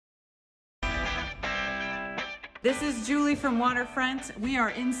This is Julie from Waterfront. We are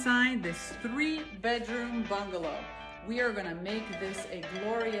inside this 3-bedroom bungalow. We are gonna make this a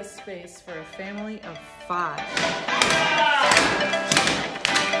glorious space for a family of 5.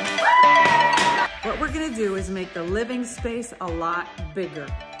 What we're gonna do is make the living space a lot bigger.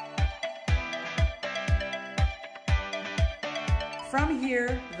 From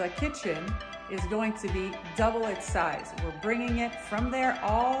here, the kitchen is going to be double its size. We're bringing it from there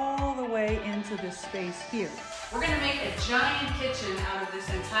all the way into this space here. We're gonna make a giant kitchen out of this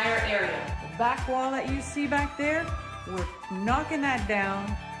entire area. The back wall that you see back there, we're knocking that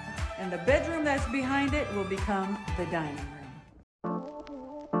down, and the bedroom that's behind it will become the dining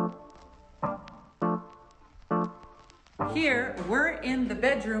room. Here, we're in the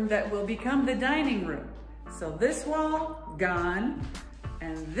bedroom that will become the dining room. So this wall, gone,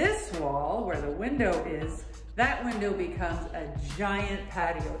 and this wall, where the window is, that window becomes a giant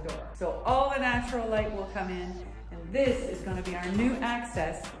patio door. So all the natural light will come in, and this is gonna be our new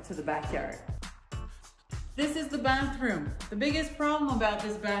access to the backyard. This is the bathroom. The biggest problem about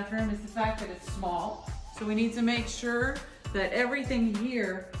this bathroom is the fact that it's small. So we need to make sure that everything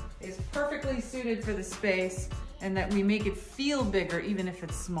here is perfectly suited for the space and that we make it feel bigger even if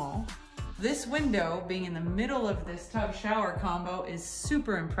it's small. This window being in the middle of this tub shower combo is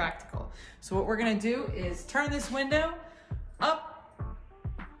super impractical. So what we're gonna do is turn this window up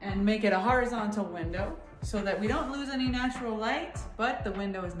and make it a horizontal window so that we don't lose any natural light, but the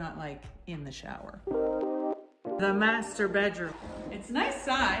window is not like in the shower. The master bedroom. It's nice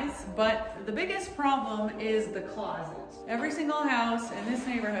size, but the biggest problem is the closet. Every single house in this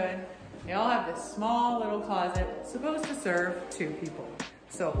neighborhood, they all have this small little closet supposed to serve 2 people.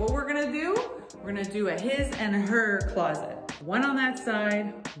 So what we're gonna do, we're gonna do a his and her closet. One on that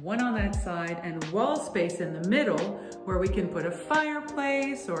side, one on that side, and wall space in the middle where we can put a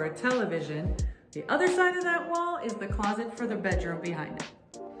fireplace or a television. The other side of that wall is the closet for the bedroom behind it.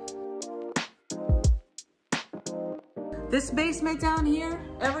 This basement down here,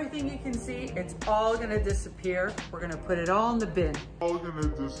 everything you can see, it's all gonna disappear. We're gonna put it all in the bin. All gonna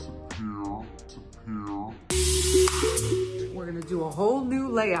disappear. We're gonna do a whole new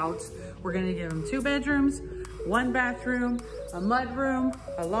layout. We're gonna give them 2 bedrooms, 1 bathroom, a mud room,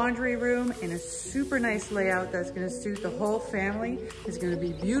 a laundry room, and a super nice layout that's gonna suit the whole family. It's gonna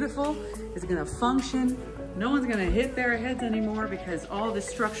be beautiful, it's gonna function. No one's gonna hit their heads anymore because all the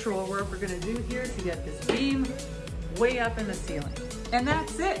structural work we're gonna do here to get this beam way up in the ceiling. And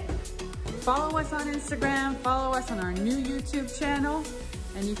that's it. Follow us on Instagram, follow us on our new YouTube channel,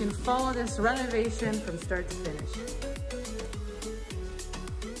 and you can follow this renovation from start to finish.